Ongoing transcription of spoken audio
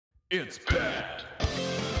It's bad.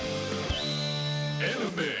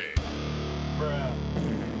 Anime. Bruh.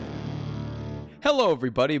 Hello,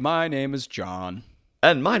 everybody. My name is John.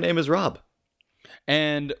 And my name is Rob.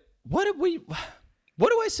 And what do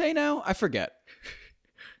I say now? I forget.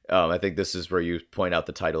 I think this is where you point out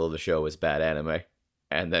the title of the show is Bad Anime.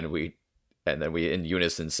 And then we in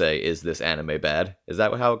unison say, is this anime bad? Is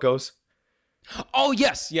that how it goes? Oh,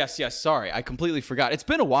 yes. Sorry, I completely forgot. It's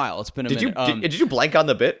been a while. It's been a minute. Did you blank on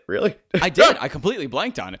the bit? Really? I did. I completely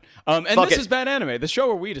blanked on it. And Fuck this it. is Bad Anime, the show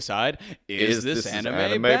where we decide, is this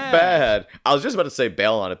anime bad? I was just about to say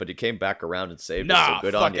bail on it, but you came back around and saved it, so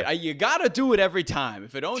good fuck on you. it. You gotta do it every time.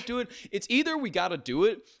 If I don't do it, it's either we gotta do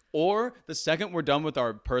it, or the second we're done with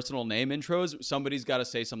our personal name intros, somebody's gotta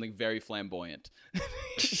say something very flamboyant.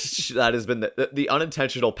 That has been the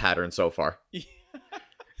unintentional pattern so far.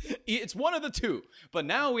 It's one of the two, but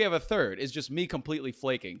now we have a third. It's just me completely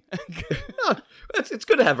flaking. It's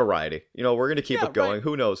good to have variety. You know, we're going to keep it going. Right.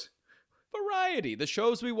 Who knows? Variety. The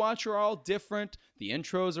shows we watch are all different. The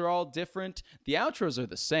intros are all different. The outros are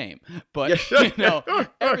the same, but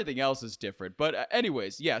everything else is different. But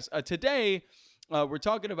anyways, yes, today we're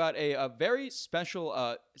talking about a very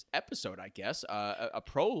special episode, I guess, a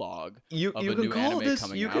prologue of a new anime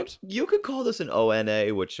coming out. You could call this an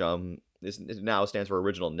ONA, which this now stands for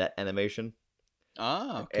Original Net Animation.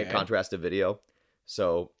 Ah, okay. In contrast to video.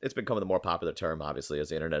 So it's becoming the more popular term, obviously, as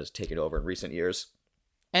the internet has taken over in recent years.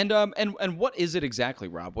 And what is it exactly,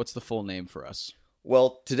 Rob? What's the full name for us?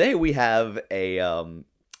 Well, today we have a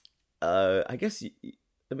I guess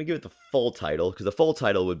let me give it the full title, because the full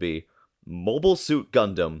title would be Mobile Suit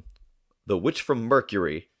Gundam: The Witch from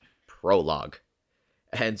Mercury Prologue.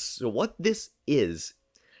 And so what this is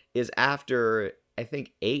after, I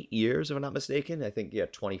think, 8 years, if I'm not mistaken. I think,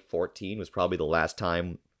 2014 was probably the last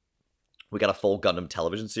time we got a full Gundam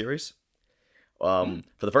television series. For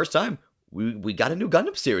the first time, we got a new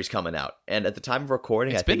Gundam series coming out. And at the time of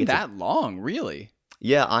recording, it's been that long, really?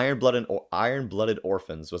 Yeah, Iron-Blooded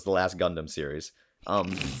Orphans was the last Gundam series.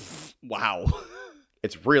 Wow.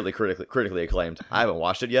 It's really critically acclaimed. I haven't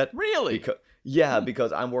watched it yet. Really?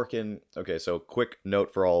 Because I'm working... Okay, so quick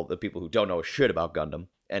note for all the people who don't know shit about Gundam.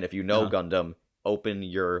 And if you know Gundam, open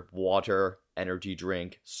your water, energy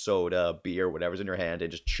drink, soda, beer, whatever's in your hand, and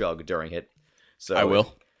just chug during it. So I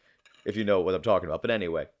will. If you know what I'm talking about. But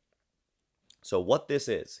anyway, so what this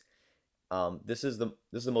is the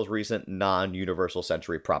most recent non-Universal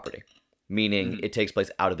Century property, meaning it takes place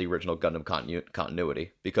out of the original Gundam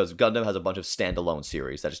continuity, because Gundam has a bunch of standalone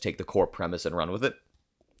series that just take the core premise and run with it.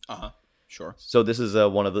 Sure. So this is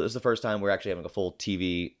this is the first time we're actually having a full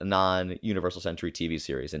TV non-Universal Century TV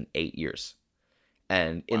series in 8 years.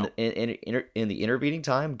 And in the intervening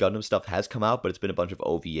time, Gundam stuff has come out, but it's been a bunch of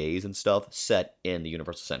OVAs and stuff set in the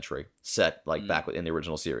Universal Century, set back in the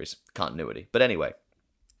original series continuity. But anyway,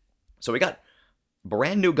 so we got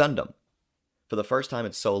brand new Gundam for the first time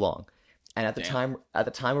in so long. And at the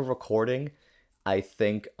time of recording, I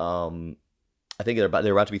think they're about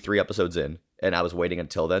to be 3 episodes in, and I was waiting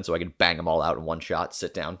until then so I could bang them all out in one shot,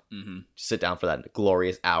 sit down for that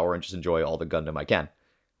glorious hour and just enjoy all the Gundam I can.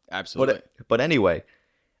 Absolutely. But anyway,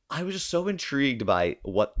 I was just so intrigued by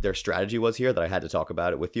what their strategy was here that I had to talk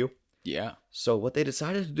about it with you. Yeah. So what they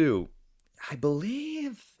decided to do, I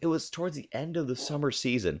believe it was towards the end of the summer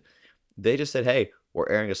season, they just said, hey, we're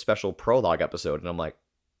airing a special prologue episode. And I'm like,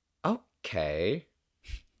 okay.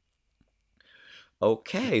 So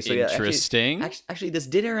yeah, interesting. Actually, this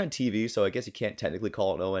did air on TV, so I guess you can't technically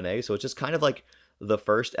call it ONA. So it's just kind of like the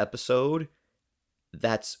first episode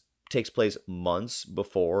that takes place months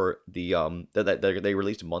before the they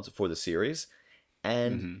released months before the series,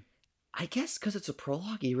 and I guess because it's a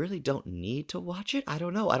prologue, you really don't need to watch it. I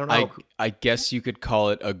don't know. I guess you could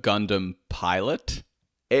call it a Gundam pilot.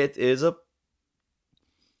 It is a.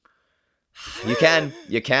 You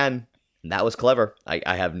can. That was clever.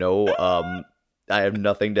 I have no I have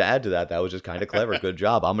nothing to add to that. That was just kind of clever. Good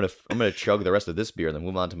job. I'm gonna chug the rest of this beer and then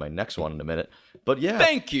move on to my next one in a minute. But yeah,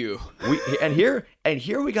 thank you. Here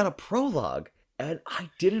we got a prologue, and I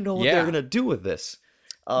didn't know what they were gonna do with this.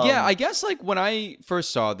 I guess like when I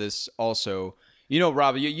first saw this, also,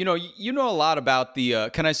 Rob, you know a lot about the.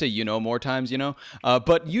 Can I say more times?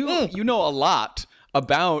 But you know a lot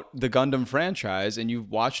about the Gundam franchise, and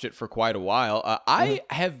you've watched it for quite a while. I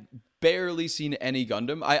have barely seen any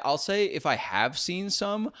Gundam. I'll say if I have seen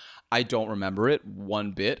some, I don't remember it one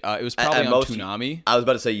bit. It was probably on Toonami. I was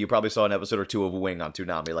about to say you probably saw an episode or two of Wing on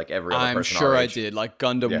Toonami, like every other person I'm sure our I age. did, like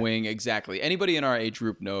Gundam Wing, exactly. Anybody in our age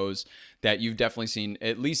group knows that you've definitely seen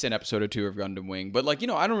at least an episode or two of Gundam Wing. But I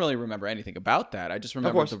don't really remember anything about that. I just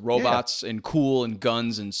remember the robots and cool and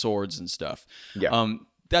guns and swords and stuff. Yeah.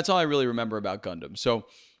 that's all I really remember about Gundam. So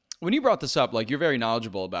when you brought this up, like, you're very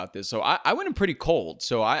knowledgeable about this. So I went in pretty cold.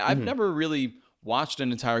 So I've never really watched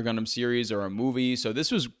an entire Gundam series or a movie. So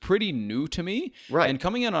this was pretty new to me. Right. And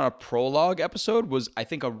coming in on a prologue episode was, I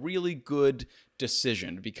think, a really good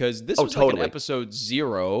decision, because this was like an episode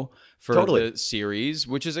 0 for the series,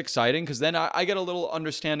 which is exciting, because then I get a little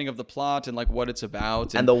understanding of the plot and like what it's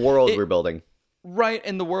about. And the world we're building. Right,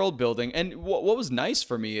 and the world building. And what was nice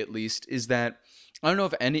for me, at least, is that I don't know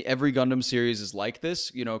if every Gundam series is like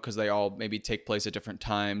this, you know, because they all maybe take place at different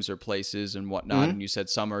times or places and whatnot. And you said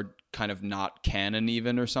some are kind of not canon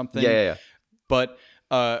even or something. Yeah. But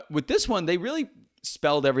with this one, they really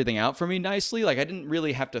spelled everything out for me nicely. Like, I didn't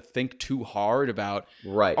really have to think too hard about,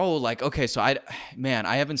 oh, like, okay, so I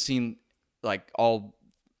haven't seen like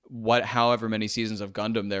however many seasons of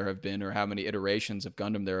Gundam there have been, or how many iterations of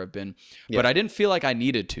Gundam there have been. Yeah. But I didn't feel like I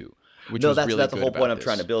needed to, which was really good. That's the whole point I'm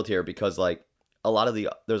trying to build here, because like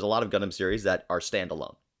there's a lot of Gundam series that are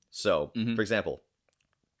standalone. So, for example,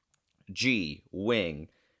 G, Wing,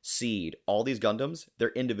 Seed, all these Gundams, they're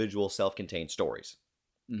individual self-contained stories.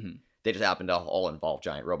 They just happen to all involve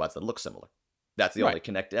giant robots that look similar. That's the only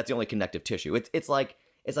That's the only connective tissue. It's like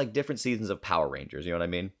different seasons of Power Rangers. You know what I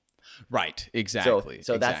mean? Right. Exactly.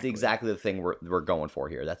 So that's exactly the thing we're going for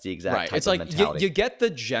here. That's the exact type it's of like mentality. You get the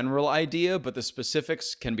general idea, but the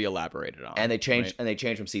specifics can be elaborated on. And they change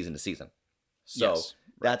from season to season. So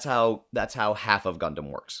that's how half of Gundam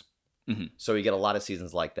works. So you get a lot of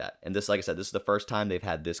seasons like that. And this, like I said, this is the first time they've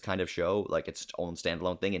had this kind of show, like its own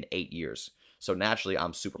standalone thing, in 8 years. So naturally,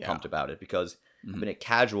 I'm super pumped about it, because I've been a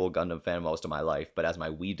casual Gundam fan most of my life, but as my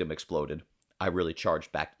weedom exploded, I really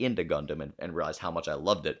charged back into Gundam and realized how much I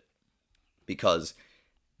loved it, because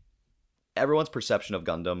everyone's perception of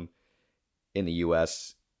Gundam in the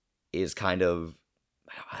US is kind of,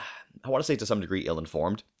 I want to say to some degree,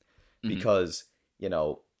 ill-informed, because, you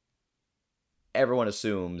know, everyone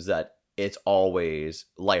assumes that it's always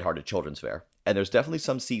lighthearted children's fare, and there's definitely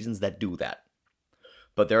some seasons that do that.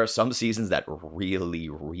 But there are some seasons that really,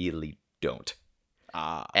 really don't.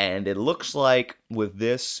 And it looks like with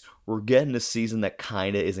this, we're getting a season that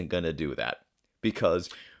kind of isn't going to do that. Because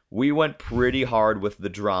we went pretty hard with the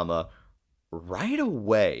drama right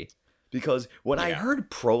away. Because when I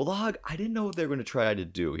heard prologue, I didn't know what they were going to try to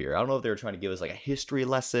do here. I don't know if they were trying to give us like a history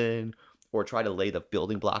lesson or try to lay the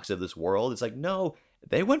building blocks of this world. It's like, no,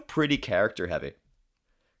 they went pretty character heavy.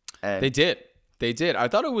 And They did. I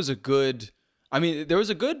thought it was a good... I mean, there was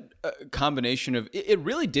a good combination of... It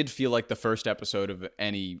really did feel like the first episode of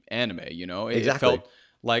any anime, you know? It felt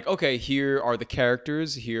like, okay, here are the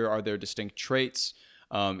characters. Here are their distinct traits.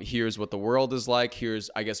 Here's what the world is like. Here's,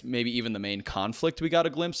 I guess, maybe even the main conflict we got a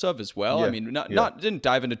glimpse of as well. Yeah. I mean, didn't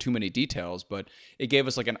dive into too many details, but it gave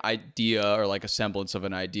us like an idea, or like a semblance of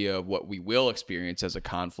an idea of what we will experience as a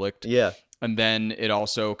conflict. Yeah. And then it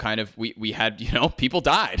also kind of, we had, you know, people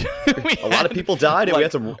died. A lot of people died, and we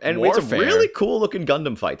had some really cool looking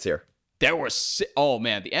Gundam fights here. There were, oh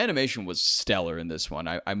man, the animation was stellar in this one,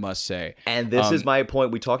 I must say. And this is my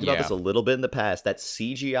point. We talked about this a little bit in the past, that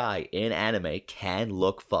CGI in anime can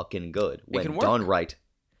look fucking good when done right.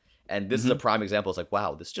 And this is a prime example. It's like,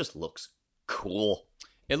 wow, this just looks cool.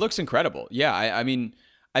 It looks incredible. Yeah, I mean,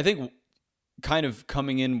 I think kind of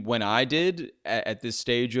coming in when I did at this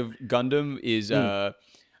stage of Gundam is a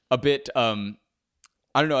bit...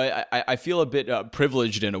 I don't know. I feel a bit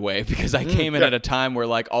privileged in a way, because I came in at a time where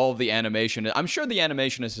like all of the animation, I'm sure the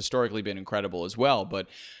animation has historically been incredible as well, but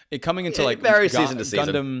it coming into like varies season to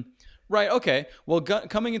season. Gundam, right? Okay. Well,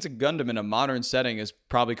 coming into Gundam in a modern setting is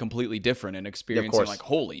probably completely different, and experiencing like,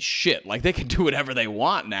 holy shit, like they can do whatever they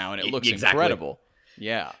want now, and it looks incredible.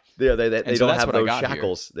 Yeah. Yeah. They don't have those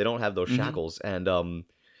shackles. Here. They don't have those shackles, and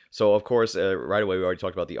so, of course, right away, we already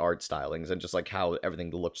talked about the art stylings and just like how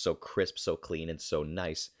everything looked so crisp, so clean, and so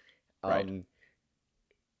nice. Right.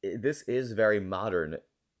 This is very modern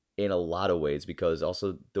in a lot of ways, because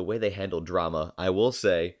also the way they handle drama, I will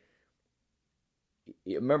say,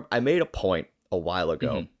 remember, I made a point a while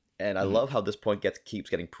ago, and I love how this point keeps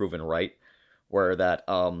getting proven right, where that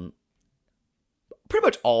pretty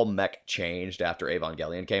much all mech changed after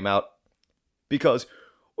Evangelion came out, because...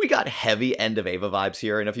 we got heavy End of Eva vibes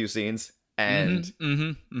here in a few scenes, and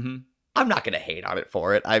I'm not gonna hate on it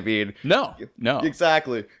for it. I mean, no,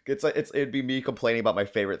 exactly. It'd be me complaining about my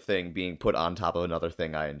favorite thing being put on top of another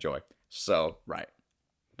thing I enjoy. So right.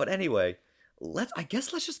 But anyway, let's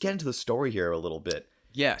just get into the story here a little bit.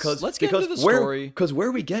 Yes, let's get into the story. Because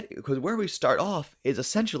where we start off is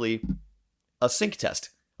essentially a sync test,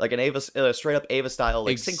 like a straight up Eva style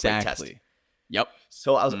like sync rate test. Yep.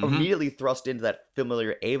 So I was immediately thrust into that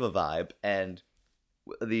familiar Eva vibe, and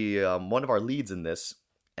the one of our leads in this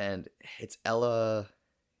and it's Ella.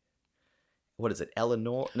 What is it?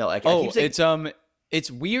 Eleanor? No, I Oh, keep saying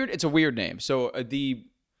it's weird. It's a weird name. So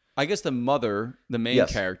I guess the mother, the main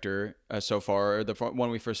Yes. character so far, or the one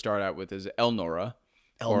we first start out with is Elnora.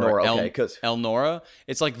 Elnora. Okay, because Elnora.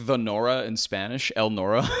 It's like the Nora in Spanish.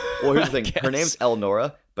 Elnora. well, here's the I thing. Her name's guess.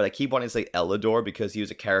 Elnora, but I keep wanting to say Elidor because he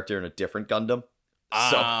was a character in a different Gundam.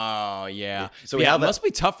 Oh yeah. So we yeah, have it must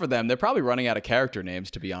be tough for them. They're probably running out of character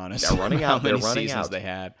names, to be honest. They're running How out. many They're running seasons out. they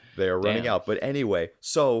had. They are running Damn. out. But anyway,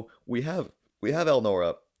 so we have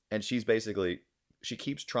Elnora, and she's basically she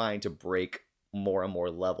keeps trying to break more and more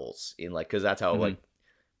levels in like because that's how like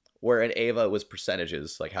where in Ava it was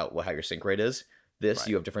percentages like how your sync rate is. This Right.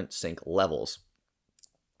 you have different sync levels,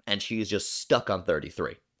 and she's just stuck on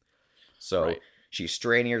 33. So Right. she's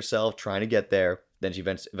straining herself trying to get there. Then she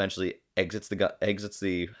eventually exits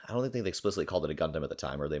the. I don't think they explicitly called it a Gundam at the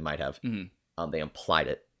time, or they might have. They implied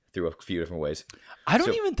it through a few different ways. I don't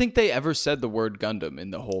So- even think they ever said the word Gundam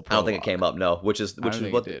in the whole I don't think it prologue. came up, no. Which is don't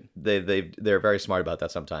think what it did. they're very smart about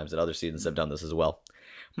that sometimes, and other seasons have done this as well.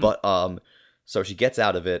 But so she gets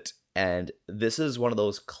out of it, and this is one of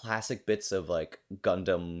those classic bits of like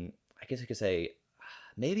Gundam. I guess I could say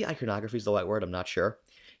maybe iconography is the right word. I'm not sure.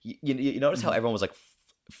 You notice how everyone was like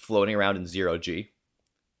floating around in 0G.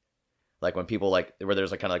 Like when people like where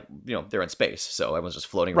there's like kind of like they're in space, so everyone's just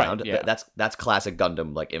floating Right, around. yeah. That's classic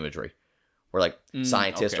Gundam like imagery, where like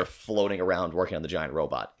scientists okay. are floating around working on the giant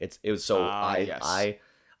robot. It was so Yes. I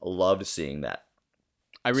loved seeing that.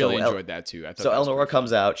 I really So enjoyed that too. I thought So that was Elnora pretty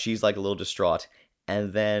comes out, she's like a little distraught,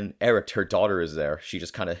 and then Eric, her daughter, is there. She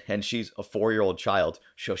just kind of and she's a 4-year-old child,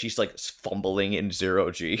 so she's like fumbling in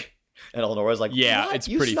 0G, and Elnora's like, Yeah, "What? it's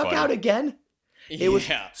You pretty snuck funny. out again." It was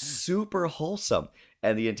Yeah. super wholesome.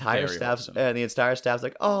 And the entire Very staff's wholesome.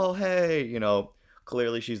 like, oh hey,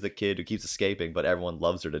 clearly she's the kid who keeps escaping, but everyone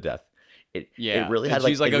loves her to death. It really and had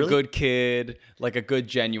she's like it a really- good kid, like a good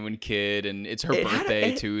genuine kid, and it's her It had a-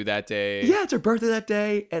 birthday it- too that day. Yeah, it's her birthday that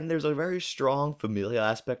day, and there's a very strong familial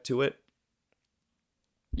aspect to it,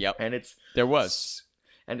 Yep. and it's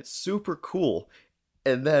super cool.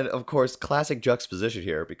 And then, of course, classic juxtaposition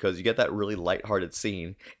here because you get that really lighthearted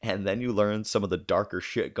scene, and then you learn some of the darker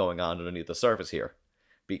shit going on underneath the surface here.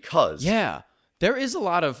 Because Yeah. There is a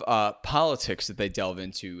lot of politics that they delve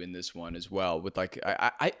into in this one as well. With like,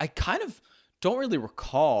 I kind of don't really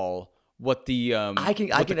recall what the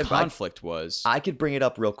conflict was. I could bring it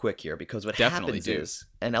up real quick here because what Definitely happens do. is,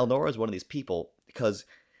 and Elnora is one of these people because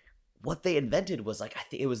what they invented was like I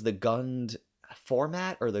think it was the Gund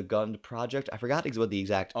format or the Gund project. I forgot what the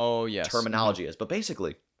exact Oh yes. terminology is, but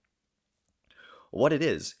basically, what it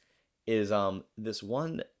is this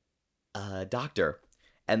one doctor,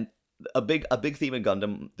 and a big theme in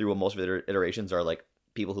Gundam through most of the iterations are like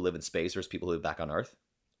people who live in space versus people who live back on Earth.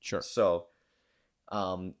 Sure. So,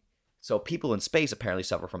 so people in space apparently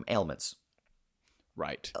suffer from ailments.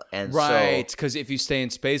 Right. And right, because if you stay in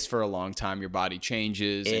space for a long time, your body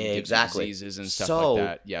changes and gives you Exactly. diseases and stuff like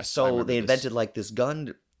that. Yes. I So remember they this. invented like this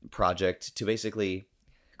Gund project to basically,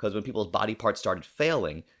 because when people's body parts started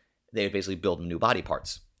failing, they would basically build new body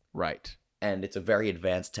parts. Right. And it's a very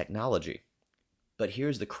advanced technology. But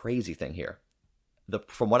here's the crazy thing here.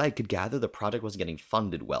 From what I could gather, the project wasn't getting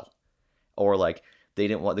funded well. Or like they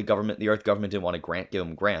didn't want the Earth government didn't want to give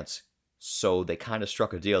them grants. So they kind of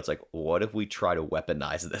struck a deal. It's like, what if we try to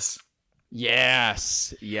weaponize this?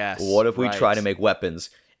 Yes. Yes. What if we try right. to make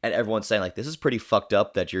weapons? And everyone's saying like, this is pretty fucked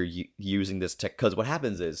up that you're using this tech. Because what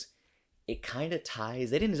happens is, it kind of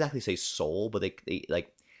ties. They didn't exactly say soul, but they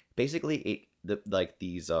like basically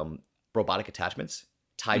these robotic attachments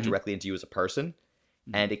tie directly into you as a person,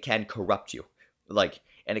 and it can corrupt you.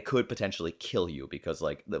 And it could potentially kill you because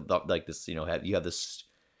this you have this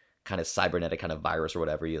kind of cybernetic kind of virus or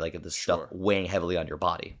whatever, you like this stuff weighing heavily on your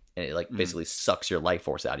body, and it basically sucks your life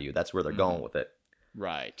force out of you. That's where they're going with it.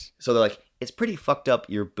 Right. So they're like, it's pretty fucked up.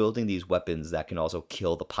 You're building these weapons that can also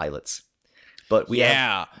kill the pilots. But we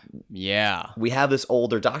have this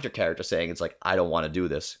older doctor character saying it's like, I don't want to do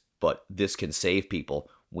this, but this can save people.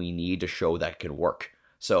 We need to show that it can work.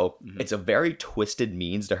 So it's a very twisted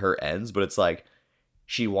means to her ends, but it's like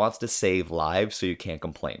she wants to save lives, so you can't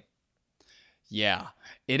complain. Yeah,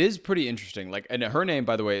 it is pretty interesting. Like, and her name,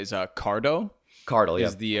 by the way, is Cardo. Cardinal,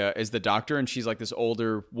 is the doctor, and she's like this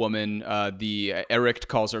older woman. The Eric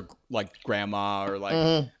calls her like grandma or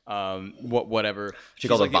like whatever. She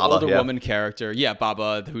calls her like the Baba, older yeah. woman character. Yeah,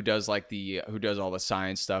 Baba, who does all the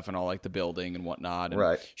science stuff and all like the building and whatnot. And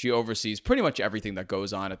Right. She oversees pretty much everything that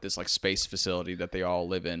goes on at this like space facility that they all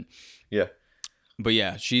live in. Yeah. But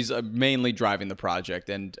yeah, she's mainly driving the project,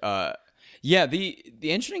 and the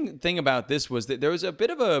interesting thing about this was that there was a bit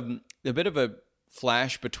of a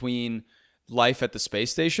flash between life at the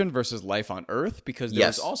space station versus life on Earth, because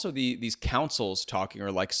there's also these councils talking,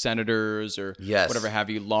 or like senators or whatever have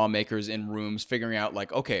you, lawmakers in rooms figuring out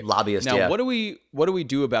like, okay, lobbyists. Now what do we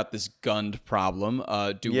do about this Gund problem?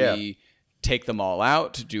 Do we take them all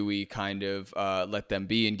out? Do we kind of let them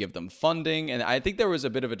be and give them funding? And I think there was a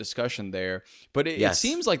bit of a discussion there, but it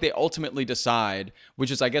seems like they ultimately decide,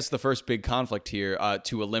 which is, I guess, the first big conflict here,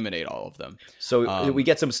 to eliminate all of them. So we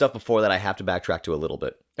get some stuff before that I have to backtrack to a little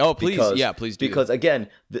bit. Oh, please. Please do. Because again,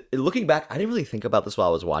 looking back, I didn't really think about this while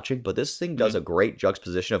I was watching, but this thing does a great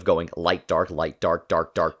juxtaposition of going light, dark,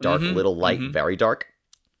 dark, little light, very dark.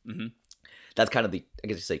 That's kind of the, I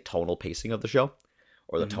guess you say, tonal pacing of the show,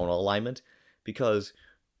 or the tonal alignment, because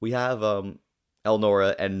we have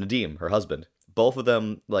Elnora and Nadim, her husband. Both of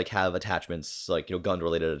them like have attachments, like, you know,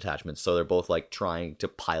 gun-related attachments, so they're both like trying to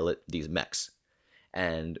pilot these mechs.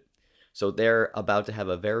 And so they're about to have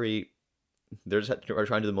they're trying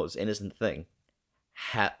to do the most innocent thing,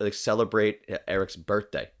 like celebrate Eric's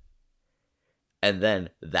birthday. And then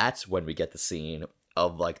that's when we get the scene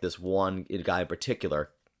of like this one guy in particular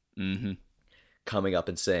coming up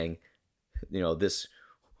and saying, you know,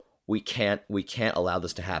 we can't allow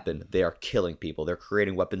this to happen. They are killing people. They're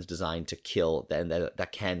creating weapons designed to kill, and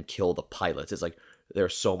that can kill the pilots. It's like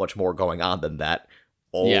there's so much more going on than that.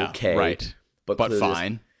 Okay, yeah, right, but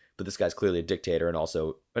fine. But this guy's clearly a dictator, and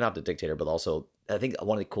also, or not the dictator, but also, I think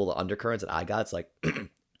one of the cool undercurrents that I got, it's like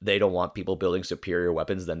they don't want people building superior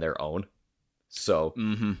weapons than their own. So,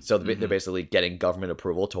 they're basically getting government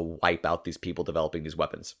approval to wipe out these people developing these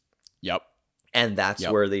weapons. Yep. And that's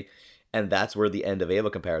where the end of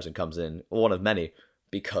Ava comparison comes in, one of many,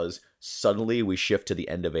 because suddenly we shift to the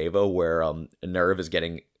end of Ava where Nerve is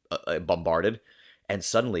getting bombarded, and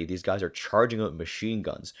suddenly these guys are charging up machine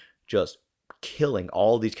guns, just killing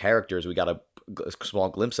all these characters we got a small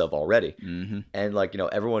glimpse of already. And like, you know,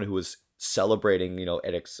 everyone who was celebrating, you know,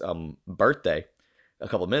 Eric's birthday a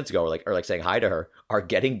couple of minutes ago, or like saying hi to her, are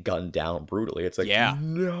getting gunned down brutally. It's like,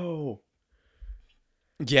 no.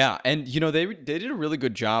 Yeah, and you know, they did a really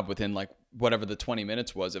good job within like whatever the 20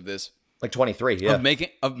 minutes was of this, like 23, of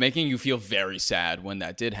making you feel very sad when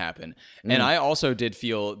that did happen. And I also did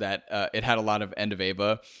feel that it had a lot of End of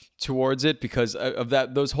Ava towards it, because of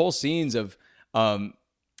those whole scenes of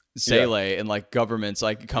Sele and like governments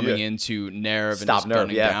like coming into Nerve and just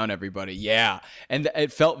gunning down everybody. Yeah. And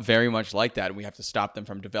it felt very much like that. We have to stop them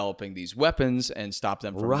from developing these weapons and stop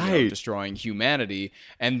them from destroying humanity.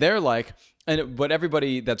 And they're like, but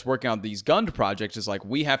everybody that's working on these Gund projects is like,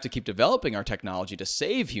 we have to keep developing our technology to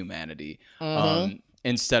save humanity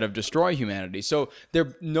instead of destroy humanity. So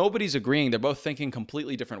nobody's agreeing. They're both thinking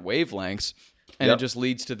completely different wavelengths, and it just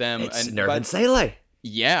leads to them. It's Nerve and Sele.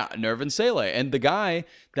 Yeah, Nerve and Sele. And the guy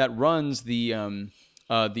that runs the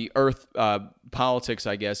Earth politics,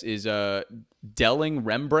 I guess, is Delling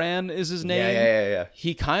Rembrandt is his name. Yeah.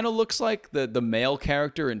 He kind of looks like the male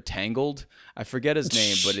character in Tangled. I forget his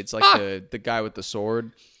name, but it's like the guy with the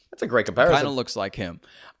sword. That's a great comparison. Kind of looks like him.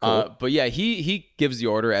 Cool. But yeah, he gives the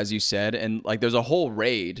order, as you said, and like there's a whole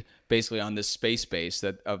raid basically on this space base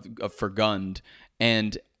for Gund,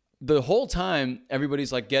 and the whole time,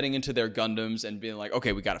 everybody's like getting into their Gundams and being like,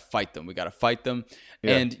 okay, we got to fight them.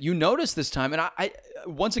 Yeah. And you notice this time, and I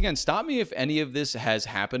once again, stop me if any of this has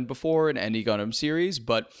happened before in any Gundam series,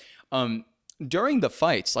 but during the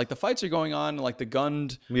fights, like the fights are going on, like the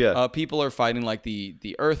Gund people are fighting like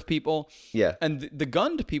the Earth people. Yeah. And the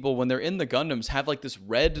Gund people, when they're in the Gundams, have like this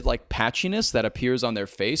red like patchiness that appears on their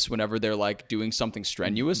face whenever they're like doing something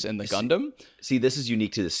strenuous in the Gundam. See, this is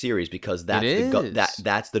unique to the series because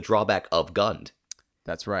that's the drawback of Gund.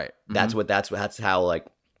 That's right. That's how like.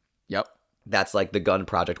 Yep. That's like the Gund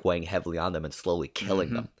project weighing heavily on them and slowly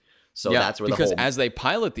killing them. So that's where because as they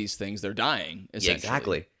pilot these things, they're dying. Yeah,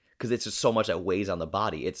 exactly. Because it's just so much that weighs on the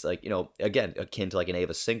body. It's like, you know, again, akin to like an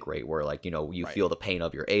Ava sync rate where like, you know, you feel the pain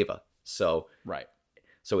of your Ava. So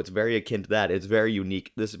so it's very akin to that. It's very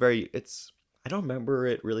unique. I don't remember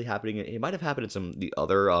it really happening. It might have happened in some of the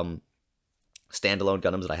other standalone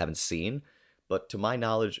Gundams that I haven't seen. But to my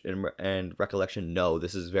knowledge and recollection, no,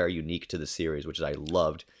 this is very unique to the series, which I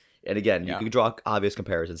loved. And again, you can draw obvious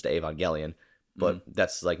comparisons to Evangelion, but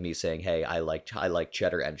that's like me saying, hey, I like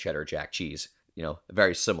cheddar and cheddar jack cheese. You know,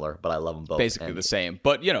 very similar, but I love them both. Basically the same,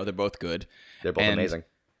 but you know, they're both good. They're both amazing.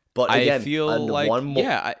 But again, I feel like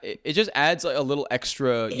it just adds like a little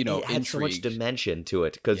extra, you know, it adds so much dimension to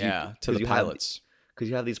it because to the pilots, because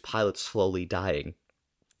you have these pilots slowly dying.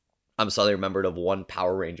 I'm suddenly remembered of one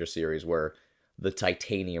Power Ranger series where the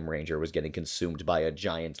Titanium Ranger was getting consumed by a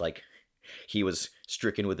giant, like he was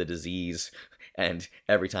stricken with a disease, and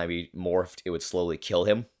every time he morphed, it would slowly kill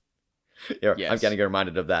him. Yeah, I'm Yes. getting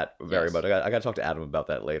reminded of that very Yes. much. I got to talk to Adam about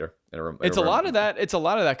that later. It's a lot of that. It's a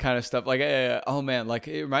lot of that kind of stuff. Like, oh man, like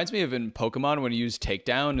it reminds me of in Pokemon when you use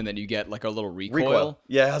takedown and then you get like a little recoil,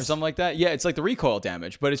 Yes. or something like that. Yeah, it's like the recoil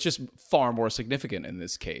damage, but it's just far more significant in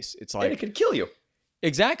this case. It's And it like can kill you.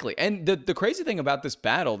 exactly. And the crazy thing about this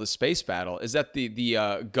battle, the space battle, is that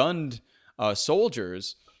the Gund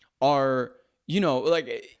soldiers are,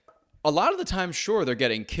 like a lot of the time, sure, they're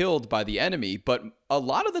getting killed by the enemy, but a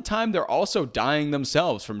lot of the time they're also dying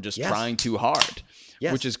themselves from just Yes. trying too hard.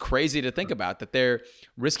 Yes. Which is crazy to think about, that they're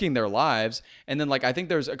risking their lives. And then, like, I think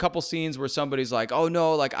there's a couple scenes where somebody's like, oh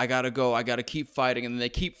no, like, I gotta go, I gotta keep fighting. And then they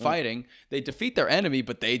keep fighting. They defeat their enemy,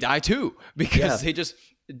 but they die too because they just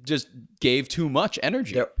gave too much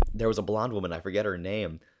energy. There was a blonde woman, I forget her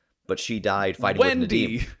name, but she died fighting with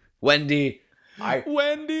Nadim. Wendy. I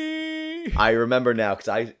remember now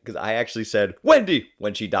because I actually said Wendy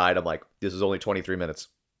when she died. I'm like, this is only 23 minutes.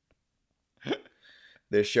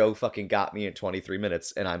 This show fucking got me in 23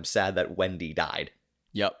 minutes, and I'm sad that Wendy died.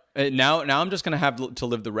 Yep. Now I'm just gonna have to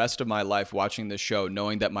live the rest of my life watching this show,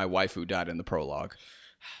 knowing that my waifu died in the prologue.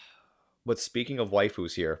 But speaking of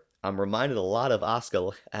waifus here, I'm reminded a lot of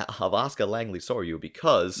Asuka Langley Soryu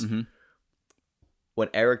because when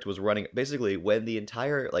Eric was running, basically when the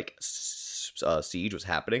entire siege was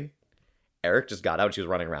happening, Eric just got out and she was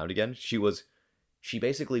running around again. She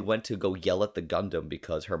basically went to go yell at the Gundam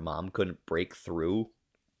because her mom couldn't break through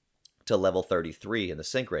to level 33 in the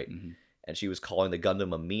sync rate. And she was calling the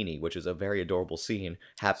Gundam a meanie, which is a very adorable scene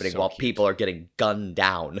happening while people are getting gunned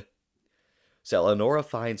down. So Eleonora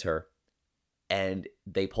finds her, and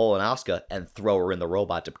they pull an Asuka and throw her in the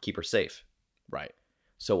robot to keep her safe. Right.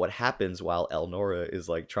 So what happens while Eleonora is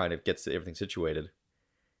like trying to get everything situated,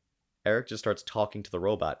 Eric just starts talking to the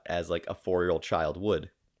robot as like a 4-year-old child would.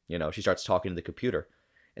 She starts talking to the computer.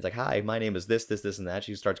 It's like, hi, my name is this, and that.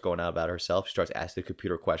 She starts going on about herself. She starts asking the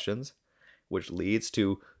computer questions, which leads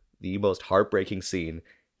to the most heartbreaking scene.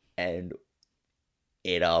 And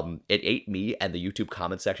it ate me and the YouTube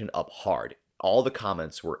comment section up hard. All the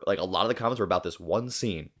comments were, like, a lot of the comments were about this one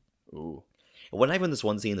scene. Ooh. Well, not even this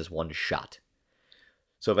one scene, this one shot.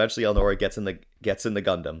 So eventually Eleonora gets in the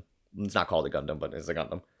Gundam. It's not called a Gundam, but it's a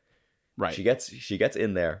Gundam. Right. She gets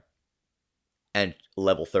in there, and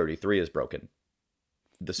level 33 is broken.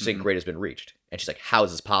 The sync rate has been reached. And she's like, how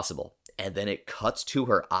is this possible? And then it cuts to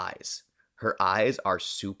her eyes. Her eyes are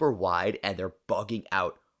super wide, and they're bugging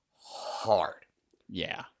out hard.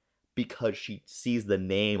 Yeah. Because she sees the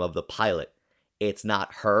name of the pilot. It's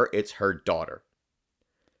not her, it's her daughter.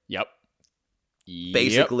 Yep.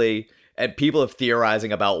 Basically, and people have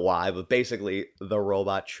theorizing about why, but basically, the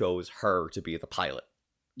robot chose her to be the pilot.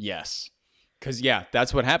 Yes. Because, yeah,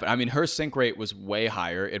 that's what happened. I mean, her sync rate was way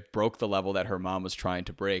higher. It broke the level that her mom was trying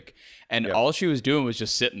to break. And all she was doing was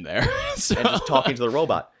just sitting there. And just talking to the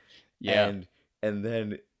robot. Yeah. And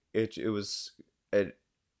then so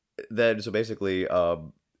basically,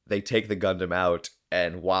 they take the Gundam out,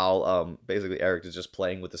 and while basically Eric is just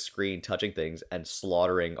playing with the screen, touching things, and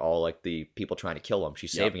slaughtering all like the people trying to kill him,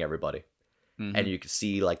 she's saving everybody. And you can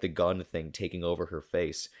see like the gun thing taking over her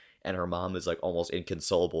face. And her mom is like almost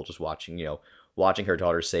inconsolable, just watching her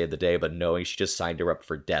daughter save the day, but knowing she just signed her up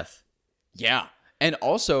for death. Yeah. And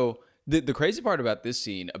also, the crazy part about this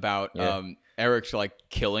scene about Eric like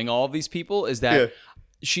killing all of these people is that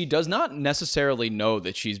she does not necessarily know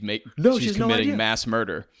that she's committing mass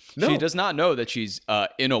murder. No. She does not know that she's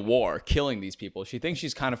in a war killing these people. She thinks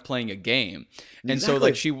she's kind of playing a game. And so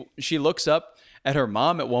like she looks up at her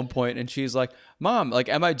mom at one point and she's like, "Mom, like,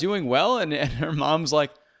 am I doing well?" And her mom's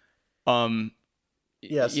like,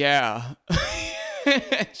 yes. Yeah.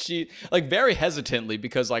 She like very hesitantly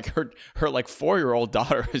because like her like 4-year-old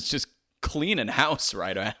daughter is just cleaning house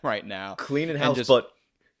right now. Cleaning house, just but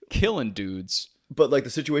killing dudes. But like the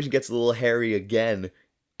situation gets a little hairy again,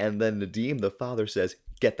 and then Nadim, the father, says,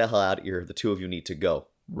 "Get the hell out of here. The two of you need to go."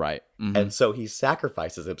 Right. Mm-hmm. And so he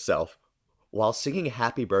sacrifices himself while singing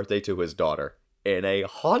 "Happy Birthday" to his daughter in a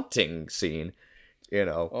haunting scene.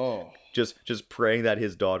 Just praying that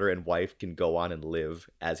his daughter and wife can go on and live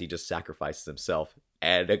as he just sacrifices himself.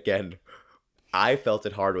 And again, I felt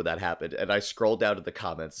it hard when that happened, and I scrolled down to the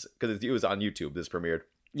comments because it was on YouTube. This premiered.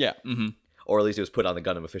 Yeah. Mm-hmm. Or at least it was put on the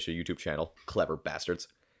Gundam official YouTube channel. Clever bastards.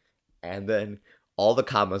 And then all the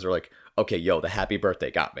comments are like, "Okay, yo, the happy birthday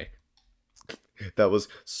got me." It was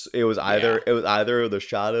either the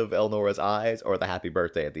shot of Eleonora's eyes or the happy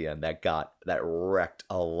birthday at the end that wrecked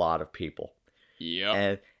a lot of people.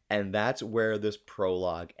 Yeah. And that's where this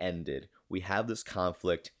prologue ended. We have this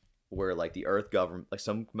conflict where like the Earth government, like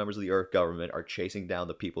some members of the Earth government are chasing down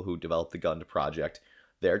the people who developed the Gundam project.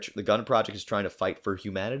 The Gundam project is trying to fight for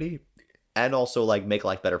humanity. and also like make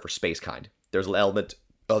life better for space kind. There's an element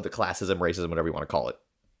of the classism, racism, whatever you want to call it,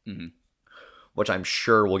 which I'm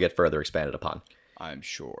sure will get further expanded upon. I'm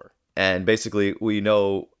sure. And basically, we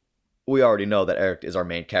already know that Eric is our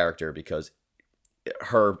main character because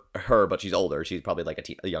her, but she's older. She's probably like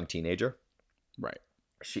a young teenager. Right.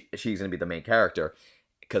 She's gonna be the main character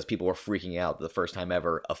because people were freaking out the first time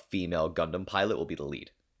ever a female Gundam pilot will be the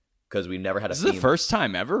lead, because we never had a. This is the first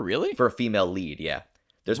time ever, really, for a female lead. Yeah,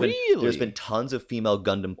 there's been tons of female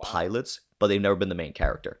Gundam pilots, but they've never been the main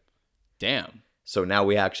character. Damn. So now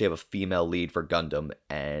we actually have a female lead for Gundam,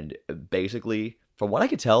 and basically, from what I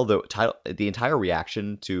could tell, the entire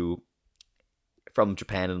reaction from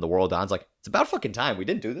Japan and the world on's like, it's about fucking time we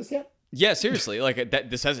didn't do this yet. Yeah, seriously, like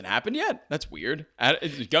this hasn't happened yet. That's weird.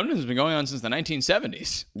 Gundam's been going on since the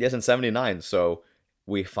 1970s. Yes, in '79. So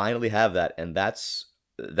we finally have that, and that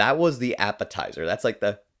was the appetizer. That's like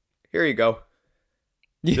here you go.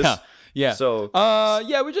 Yeah. Yeah. So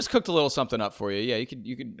yeah, we just cooked a little something up for you. Yeah,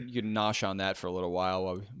 you could nosh on that for a little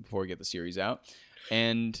while before we get the series out.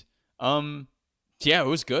 And yeah, it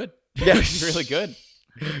was good. Yeah, it was really good.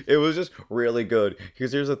 It was just really good.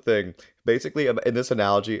 Because here's the thing. Basically, in this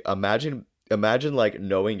analogy, imagine like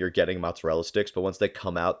knowing you're getting mozzarella sticks, but once they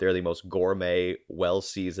come out, they're the most gourmet,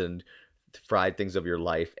 well-seasoned, fried things of your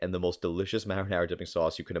life, and the most delicious marinara dipping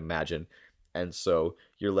sauce you can imagine. And so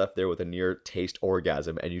you're left there with a near taste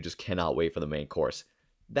orgasm, and you just cannot wait for the main course.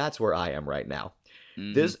 That's where I am right now.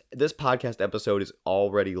 Mm-hmm. This podcast episode is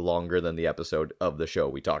already longer than the episode of the show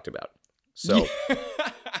we talked about. So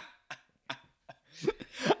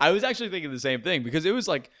I was actually thinking the same thing, because it was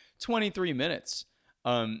like 23 minutes.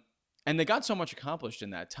 And they got so much accomplished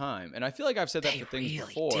in that time. And I feel like I've said that for things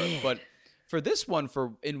before, but for this one,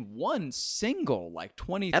 in one single like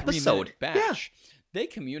 23-minute batch, they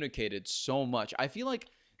communicated so much. I feel like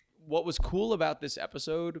what was cool about this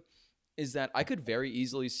episode is that I could very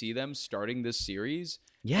easily see them starting this series.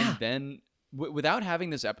 Yeah. And then without having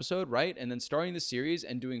this episode, right? And then starting the series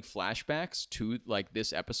and doing flashbacks to like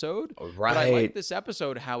this episode. Right. But I like this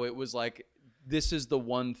episode, how it was like, this is the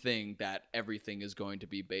one thing that everything is going to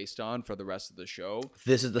be based on for the rest of the show.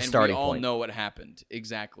 This is the starting point. We all know what happened.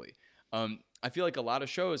 Exactly. I feel like a lot of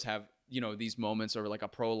shows have, these moments, or like a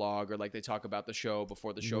prologue, or like they talk about the show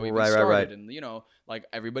before the show even started. Right. And, like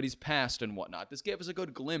everybody's past and whatnot. This gave us a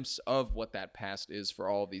good glimpse of what that past is for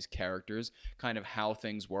all of these characters, kind of how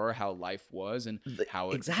things were, how life was, and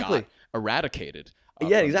how it got eradicated.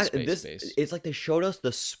 Yeah, exactly. It's like they showed us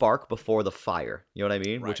the spark before the fire. You know what I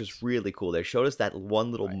mean? Right. Which is really cool. They showed us that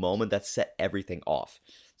one little moment that set everything off.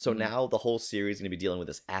 So now the whole series is going to be dealing with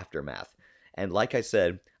this aftermath. And like I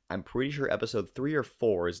said, I'm pretty sure episode 3 or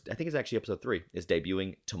 4 I think it's actually episode 3 is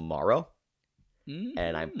debuting tomorrow.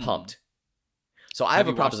 And I'm pumped. So I have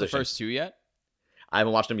a proposition. Watched the first 2 yet? I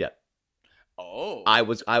haven't watched them yet. Oh.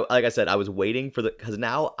 Like I said, I was waiting for because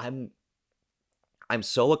now I'm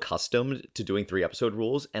so accustomed to doing 3-episode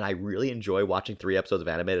rules, and I really enjoy watching 3 episodes of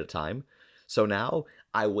anime at a time. So now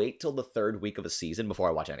I wait till the 3rd week of a season before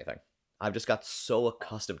I watch anything. I've just got so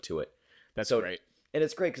accustomed to it. That's great. And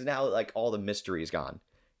it's great because now like all the mystery is gone.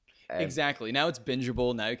 And exactly. Now it's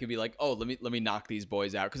bingeable. Now you can be like, oh, let me knock these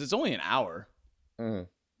boys out, because it's only an hour.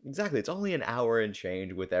 Exactly. It's only an hour and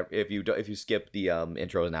change with if you skip the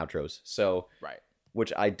intros and outros. So right.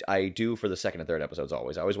 Which I do for the 2nd and 3rd episodes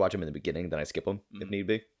always. I always watch them in the beginning, then I skip them if need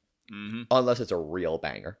be. Unless it's a real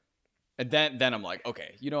banger. And then I'm like,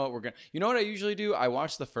 okay, you know what I usually do? I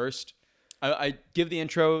watch the first. I give the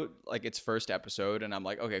intro like its first episode, and I'm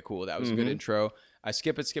like, okay, cool, that was a good intro. I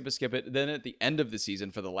skip it. Then at the end of the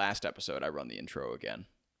season for the last episode, I run the intro again.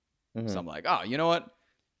 So I'm like, oh, you know what?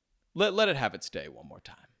 Let it have its day one more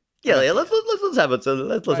time. Yeah, let's have it. So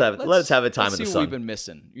let's have it time in the sun. See what we've been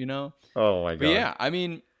missing, Oh my god. But yeah, I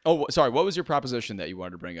mean, sorry, what was your proposition that you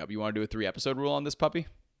wanted to bring up? You want to do a 3-episode rule on this puppy?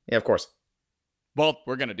 Yeah, of course. Well,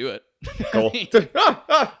 we're gonna do it. Cool.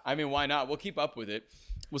 I mean, why not? We'll keep up with it.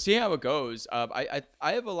 We'll see how it goes. I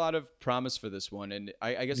have a lot of promise for this one, and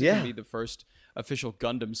I guess it can be the first official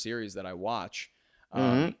Gundam series that I watch.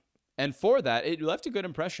 And for that, it left a good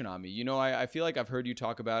impression on me. I feel like I've heard you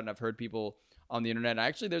talk about it, and I've heard people on the internet. And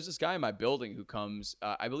actually, there's this guy in my building who comes.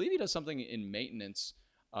 I believe he does something in maintenance,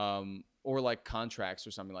 or like contracts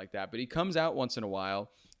or something like that. But he comes out once in a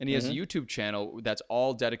while, and he has a YouTube channel that's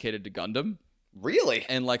all dedicated to Gundam. Really?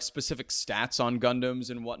 And like specific stats on Gundams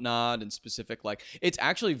and whatnot, and specific it's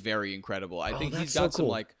actually very incredible. I think he's got some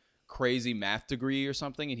like crazy math degree or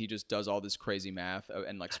something, and he just does all this crazy math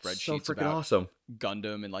and like spreadsheets about awesome.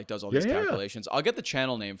 Gundam, and like does all these calculations. I'll get the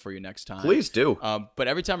channel name for you next time. Please do. But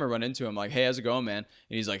every time I run into him, like, hey, how's it going, man? And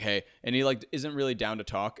he's like, hey, and he like isn't really down to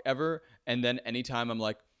talk ever. And then anytime I'm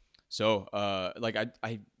like, So, like,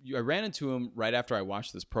 I ran into him right after I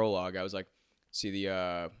watched this prologue. I was like, see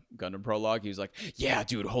the Gundam prologue? He was like, yeah,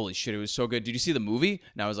 dude, holy shit, it was so good. Did you see the movie?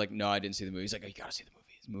 And I was like, no, I didn't see the movie. He's like, oh, you gotta see the movie.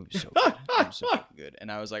 This movie's so good. It was so fucking good. And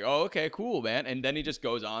I was like, oh, okay, cool, man. And then he just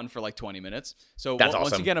goes on for like 20 minutes. So That's once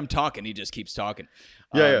awesome. you get him talking, he just keeps talking.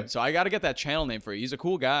 Yeah. So I got to get that channel name for you. He's a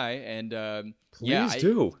cool guy. And Please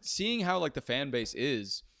do. Seeing how like the fan base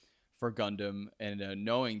is for Gundam, and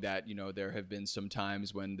knowing that, there have been some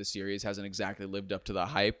times when the series hasn't exactly lived up to the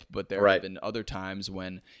hype, but there have been other times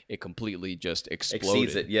when it completely just exploded.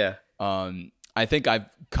 Exceeds it, yeah. I think I've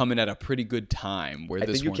come in at a pretty good time where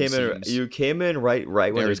you came in right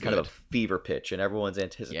when there's kind of a fever pitch and everyone's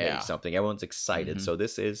anticipating something. Everyone's excited. So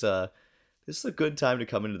this is a good time to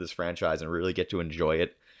come into this franchise and really get to enjoy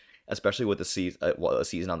it, especially with a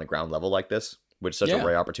season on the ground level like this, which is such a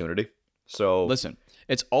rare opportunity. So listen,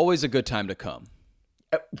 it's always a good time to come.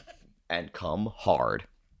 And come hard.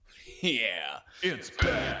 Yeah. It's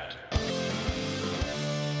bad.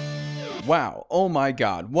 Wow, oh my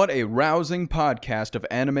god, what a rousing podcast of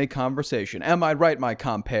anime conversation. Am I right, my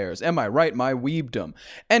compares? Am I right, my weebdom?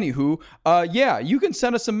 Anywho, yeah, you can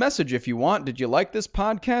send us a message if you want. Did you like this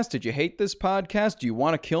podcast? Did you hate this podcast? Do you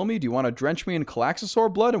want to kill me? Do you want to drench me in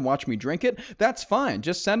Calaxosaur blood and watch me drink it? That's fine.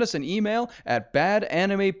 Just send us an email at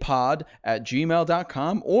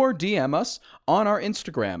badanimepod@gmail.com or DM us on our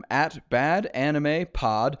Instagram at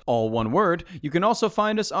badanimepod, all one word. You can also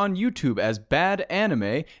find us on YouTube as Bad Anime,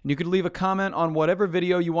 and you can leave a comment on whatever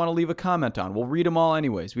video you want to leave a comment on. We'll read them all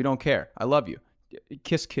anyways. We don't care. I love you.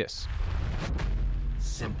 Kiss, kiss.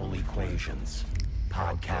 Simple Equations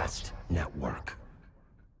Podcast Network.